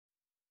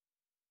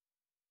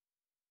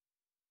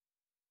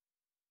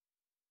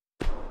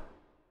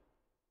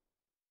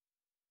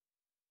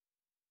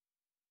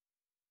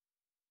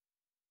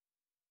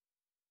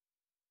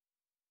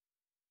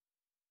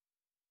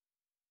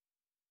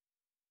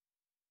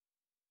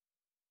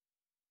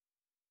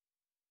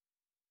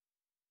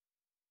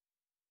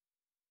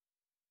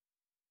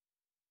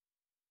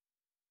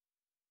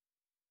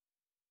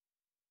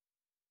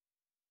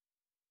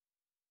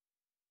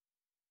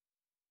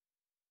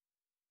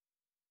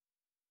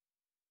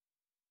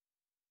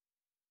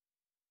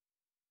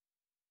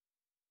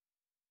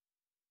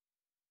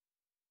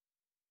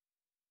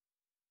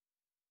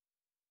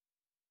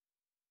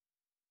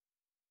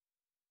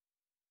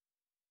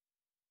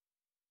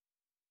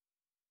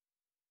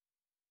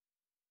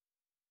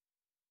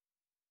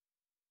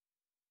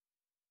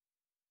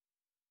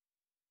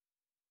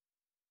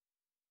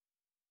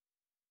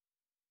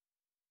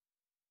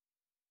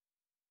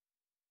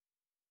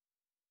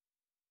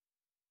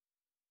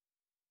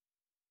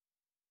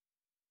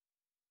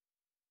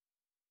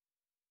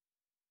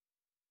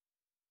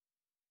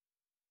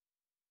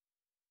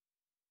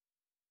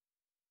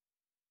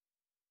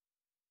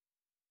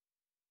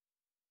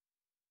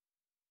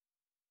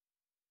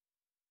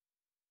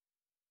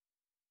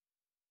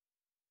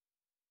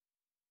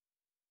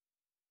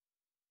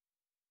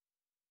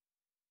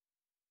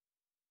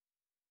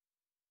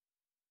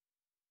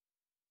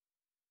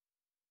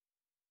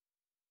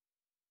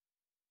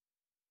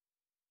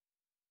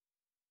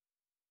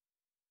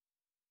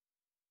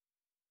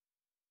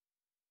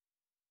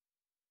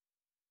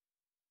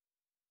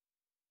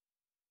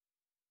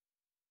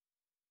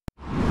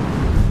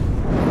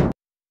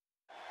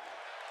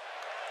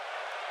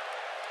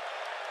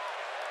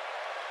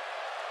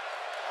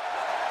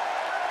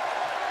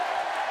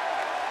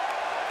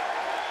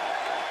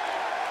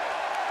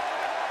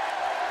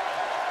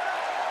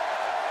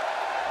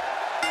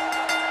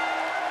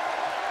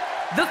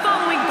The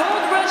following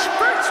Gold Rush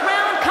first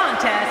round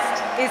contest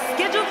is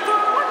scheduled for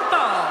one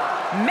fall.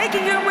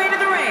 Making her way to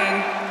the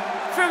ring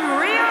from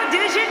Rio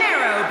de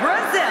Janeiro,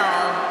 Brazil,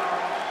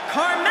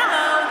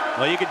 Carmelo.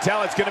 Well, you can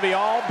tell it's going to be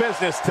all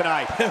business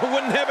tonight.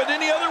 Wouldn't have it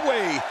any other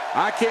way.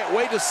 I can't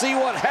wait to see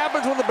what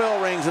happens when the bell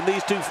rings and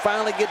these two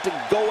finally get to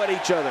go at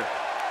each other.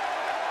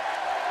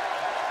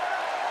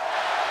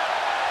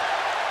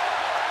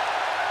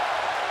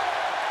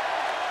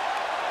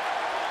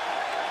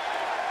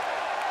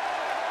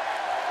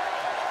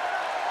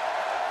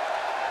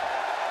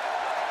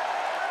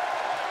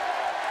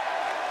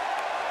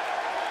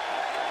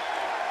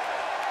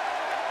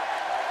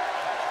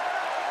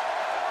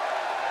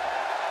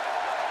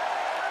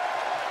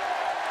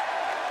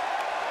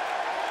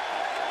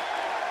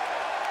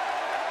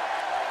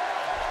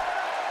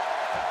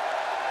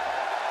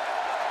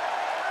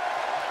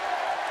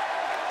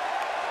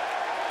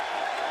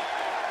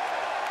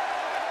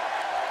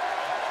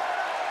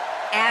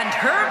 And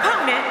her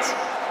opponent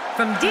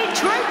from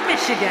Detroit,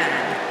 Michigan,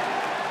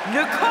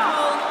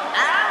 Nicole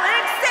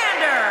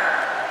Alexander.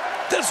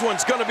 This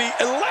one's going to be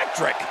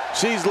electric.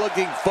 She's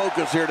looking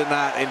focused here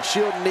tonight, and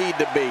she'll need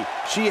to be.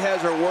 She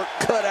has her work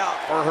cut out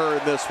for her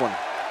in this one.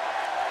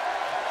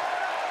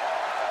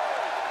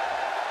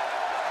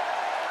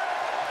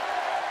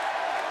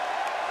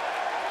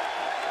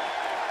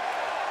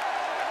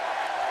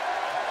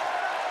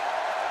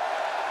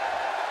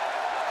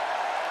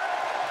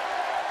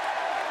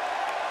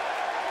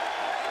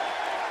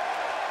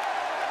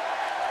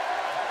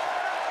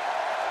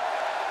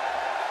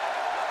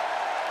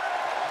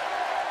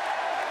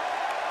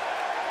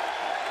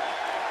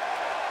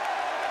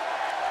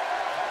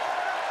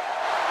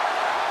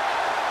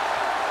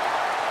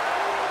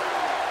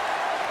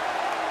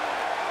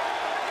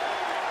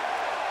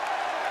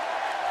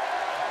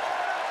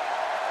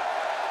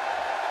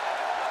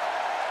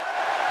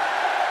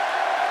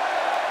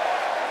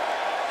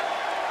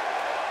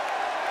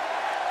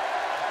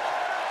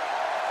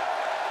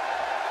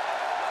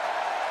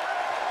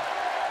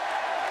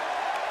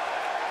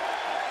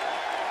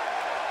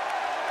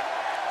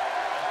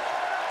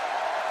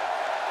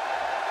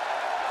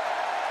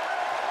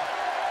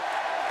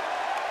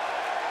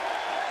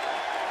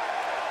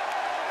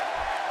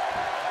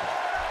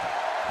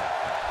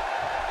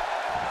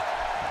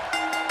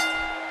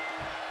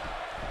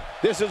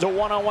 This is a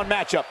one-on-one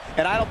matchup,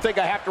 and I don't think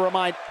I have to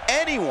remind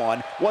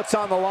anyone what's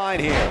on the line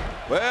here.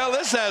 Well,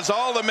 this has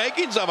all the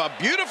makings of a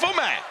beautiful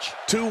match.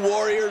 Two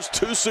warriors,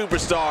 two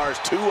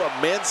superstars, two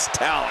immense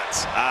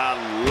talents. I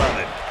love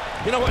it.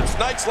 You know, it's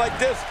nights like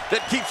this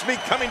that keeps me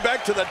coming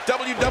back to the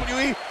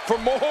WWE for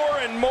more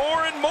and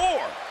more and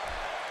more.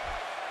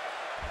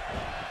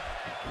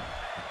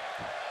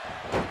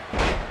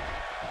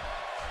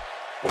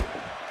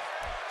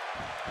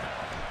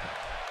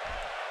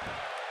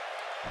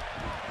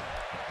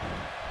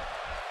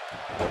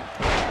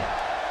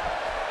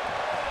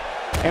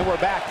 And we're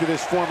back to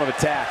this form of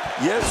attack.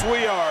 Yes,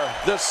 we are.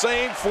 The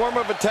same form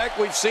of attack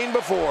we've seen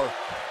before.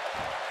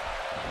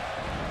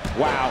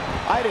 Wow,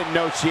 I didn't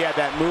know she had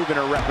that move in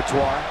her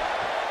repertoire.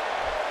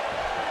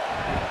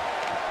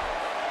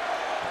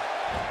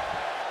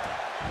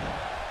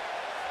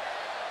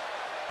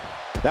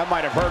 That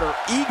might have hurt her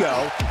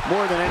ego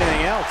more than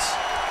anything else.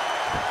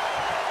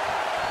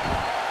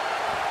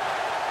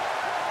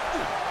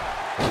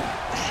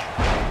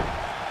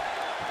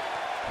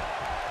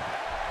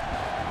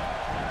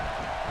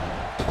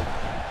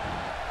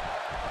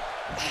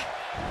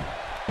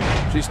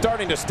 She's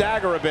starting to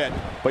stagger a bit,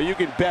 but you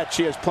can bet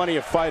she has plenty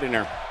of fight in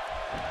her.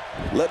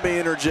 Let me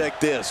interject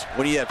this.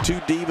 When you have two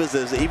divas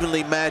as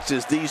evenly matched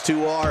as these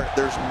two are,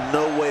 there's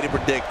no way to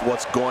predict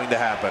what's going to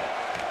happen.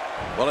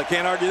 Well, I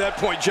can't argue that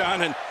point,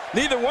 John, and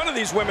neither one of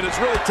these women has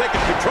really taken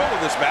control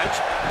of this match.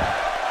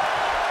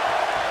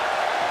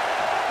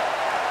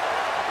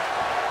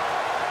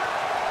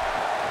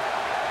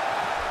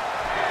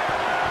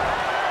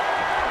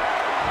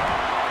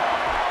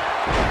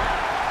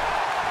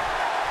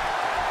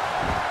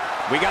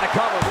 We got to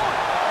cover. 1,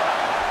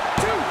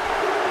 2.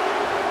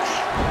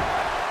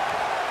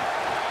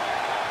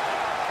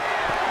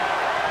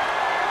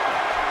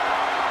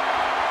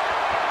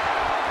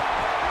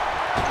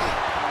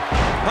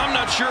 I'm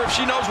not sure if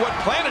she knows what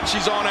planet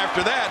she's on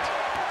after that.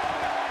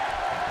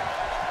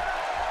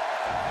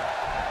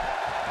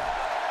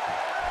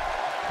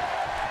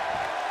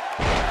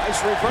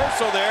 Nice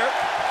reversal there.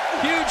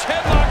 Huge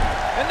headlock.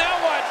 And now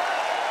what?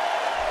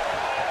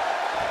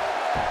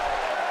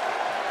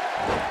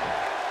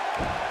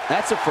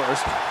 That's a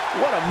first.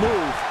 What a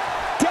move.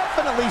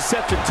 Definitely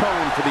sets a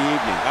tone for the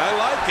evening. I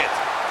like it.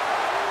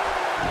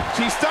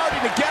 She's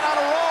starting to get on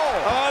a roll.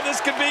 Oh, this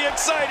could be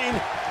exciting.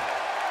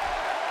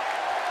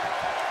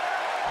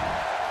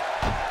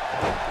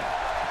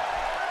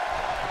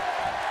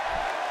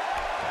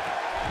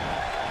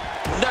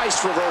 Nice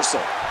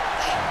reversal.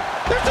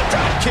 There's a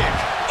drop kick.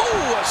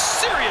 Oh, a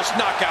serious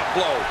knockout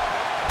blow.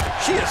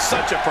 She is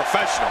such a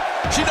professional.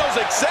 She knows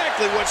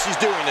exactly what she's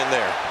doing in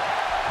there.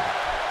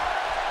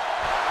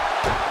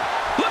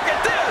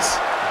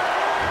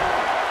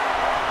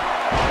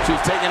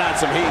 She's taking on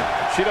some heat.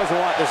 She doesn't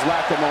want this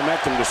lack of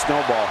momentum to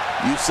snowball.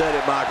 You said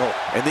it, Michael.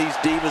 And these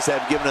divas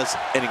have given us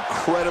an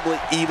incredibly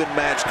even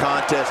match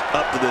contest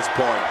up to this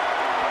point.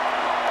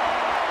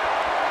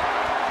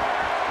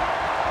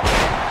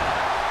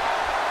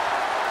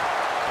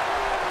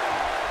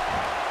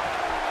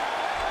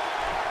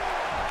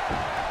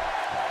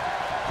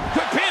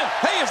 Quick pin.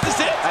 Hey, is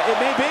this it? It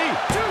may be.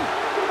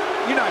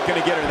 You're not going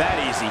to get her that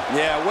easy.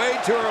 Yeah,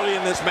 way too early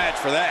in this match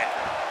for that.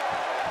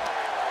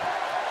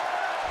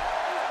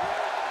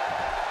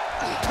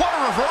 What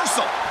a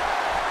reversal.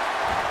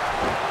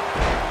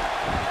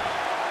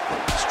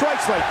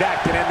 Strikes like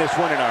that can end this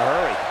one in a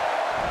hurry.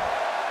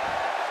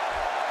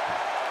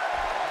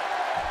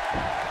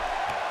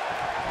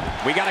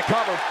 We got to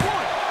cover.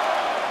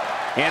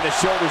 And the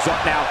shoulder's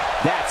up now.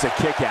 That's a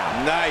kick out.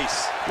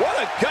 Nice. What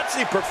a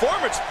gutsy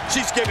performance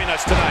she's giving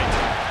us tonight.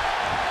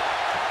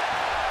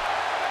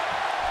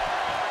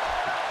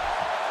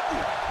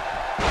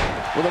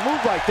 With a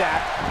move like that,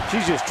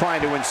 she's just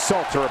trying to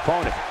insult her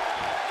opponent.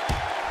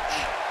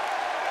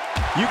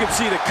 You can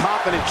see the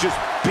confidence just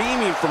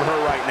beaming from her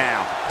right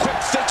now. Quick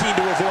thinking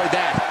to avoid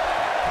that.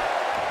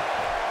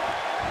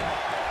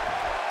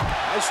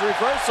 Nice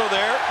reversal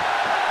there.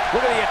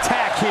 Look at the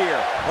attack here.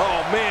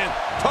 Oh, man.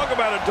 Talk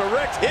about a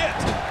direct hit.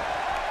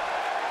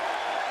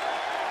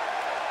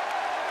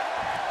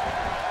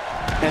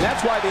 And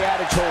that's why the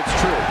adage holds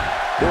true.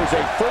 There's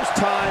a first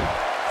time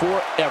for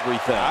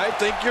everything. I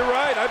think you're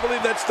right. I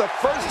believe that's the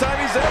first time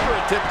he's ever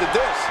attempted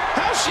this.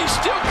 How she's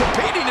still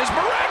competing is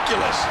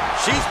miraculous.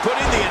 She's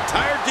putting the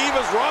entire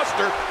Divas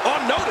roster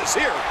on notice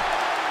here.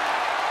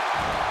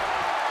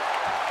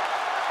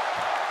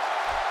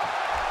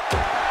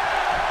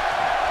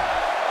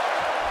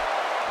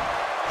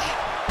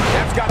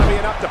 That's got to be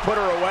enough to put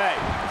her away.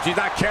 If she's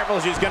not careful,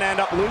 she's going to end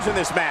up losing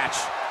this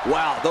match.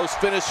 Wow, those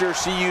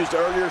finishers she used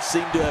earlier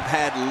seem to have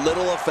had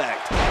little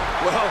effect.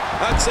 Well,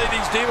 I'd say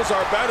these Divas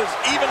are about as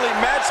evenly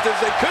matched as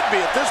they could be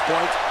at this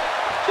point.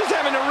 She's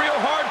having a real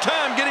hard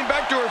time getting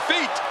back to her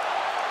feet.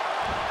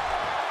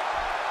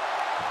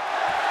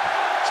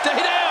 Stay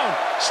down!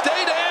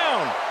 Stay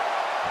down!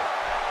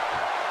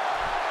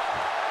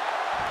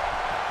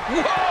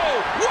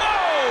 Whoa! Whoa!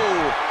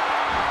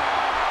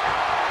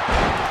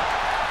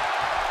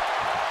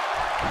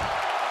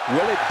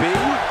 Will it be?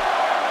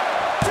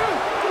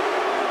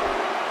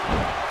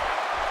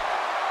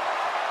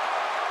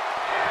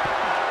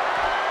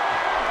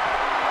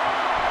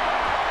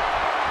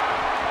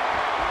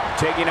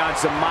 Taking on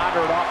some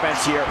moderate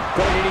offense here.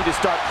 Going to need to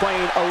start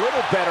playing a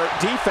little better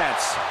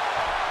defense.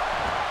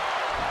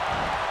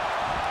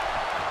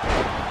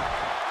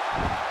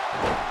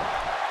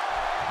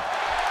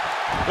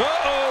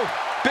 Uh-oh!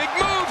 Big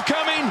move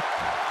coming!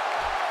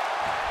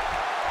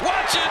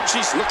 Watch it!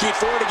 She's looking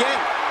for it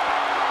again.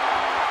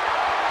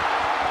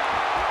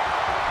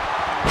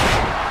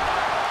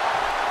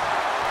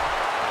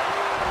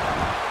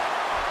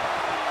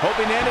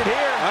 Hoping to end it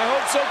here. I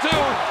hope so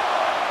too.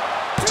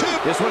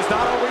 This one's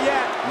not over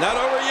yet. Not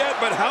over yet,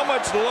 but how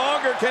much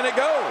longer can it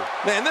go?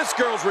 Man, this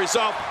girl's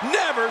resolve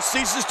never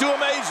ceases to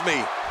amaze me.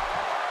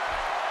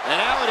 And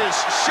now it is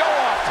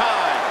show-off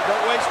time.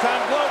 Don't waste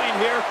time gloating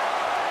here.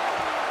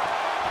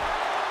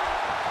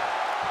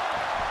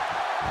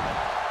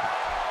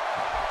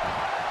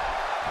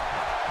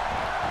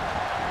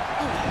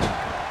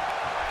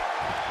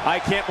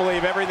 I can't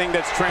believe everything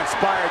that's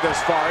transpired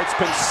thus far. It's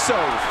been so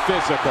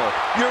physical.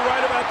 You're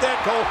right about that,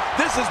 Cole.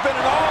 This has been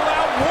an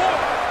all-out war.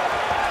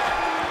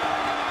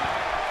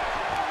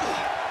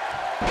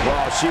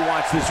 Well, she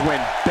wants this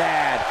win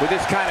bad. With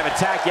this kind of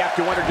attack, you have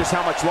to wonder just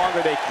how much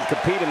longer they can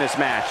compete in this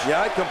match.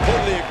 Yeah, I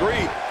completely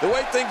agree. The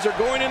way things are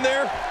going in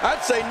there,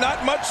 I'd say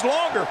not much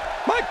longer.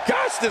 My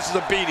gosh, this is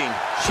a beating.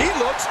 She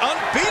looks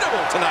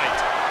unbeatable tonight.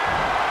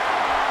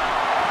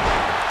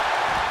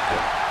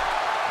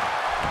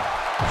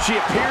 She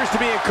appears to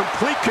be in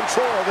complete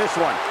control of this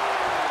one.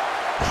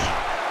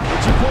 And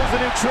she pulls a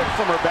new trick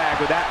from her bag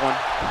with that one.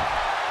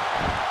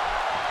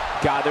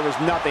 God, there was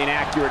nothing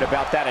accurate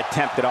about that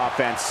attempted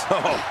offense.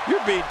 Oh,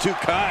 you're being too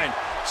kind.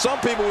 Some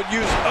people would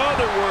use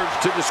other words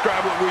to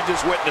describe what we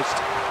just witnessed.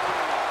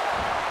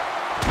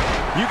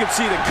 You can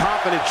see the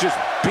confidence just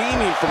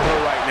beaming from her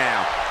right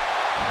now.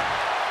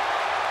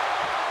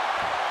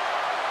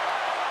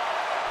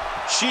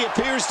 She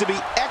appears to be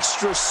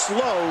extra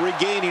slow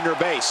regaining her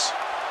base.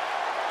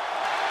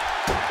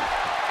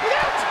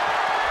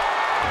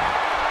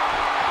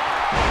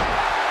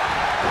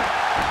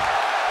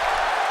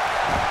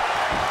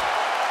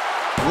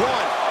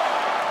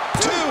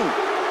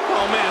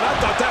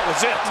 That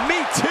was it.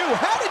 Me too.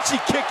 How did she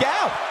kick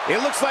out?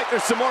 It looks like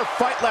there's some more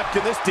fight left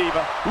in this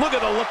diva. Look at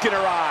the look in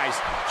her eyes.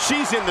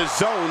 She's in the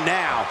zone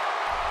now.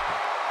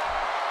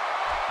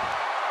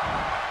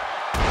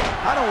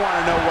 I don't want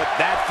to know what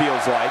that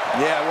feels like.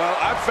 Yeah, well,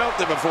 I've felt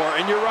it before,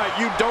 and you're right.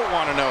 You don't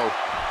want to know.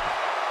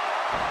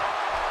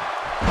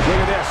 Look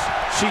at this.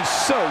 She's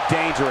so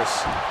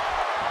dangerous.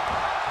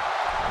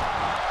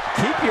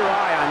 Keep your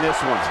eye on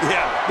this one.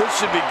 Yeah, this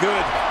should be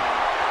good.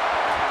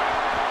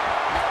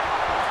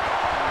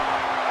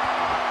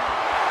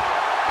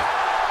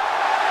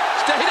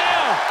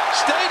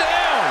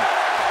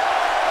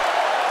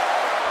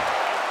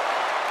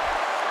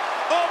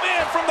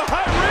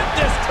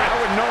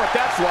 know what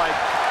that's like.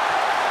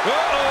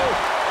 Uh-oh,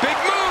 big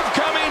move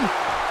coming.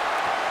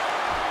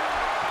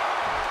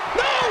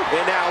 No!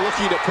 And now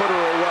looking to put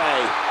her away.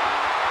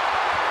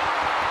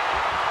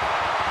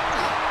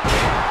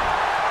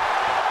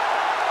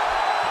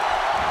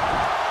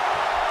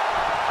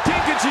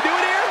 Can she do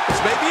it here? This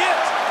may be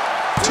it.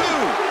 2.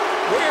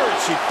 Where is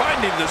she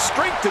finding the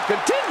strength to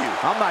continue?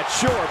 I'm not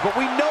sure, but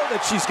we know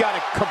that she's got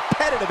a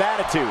competitive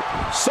attitude.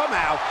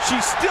 Somehow,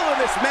 she's still in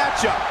this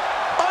matchup.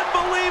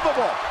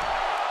 Unbelievable!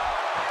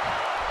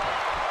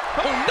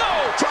 Oh, no!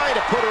 Trying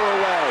to put her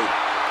away.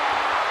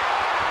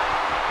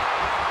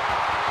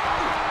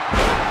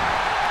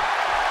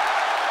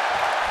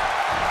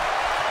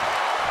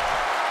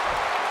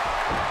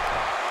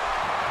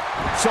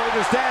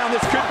 Shoulders down,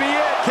 this could be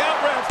it. Count,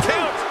 Ralph,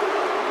 count.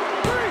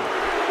 3.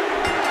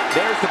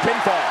 There's the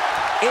pinfall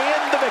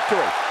and the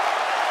victory.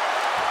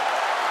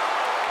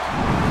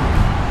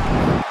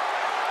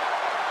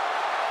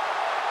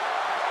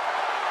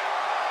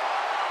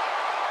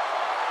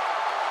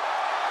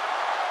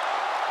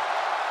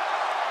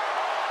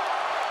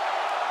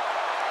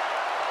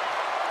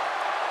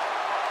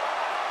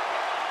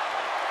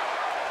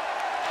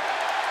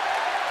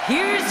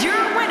 Here's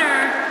your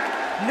winner,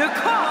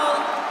 Nicole.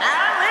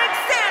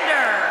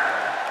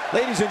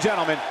 Ladies and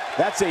gentlemen,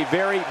 that's a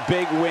very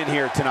big win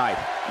here tonight.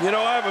 You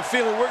know, I have a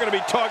feeling we're going to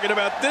be talking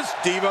about this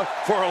diva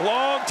for a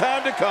long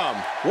time to come.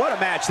 What a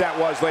match that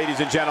was,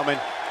 ladies and gentlemen.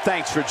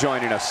 Thanks for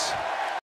joining us.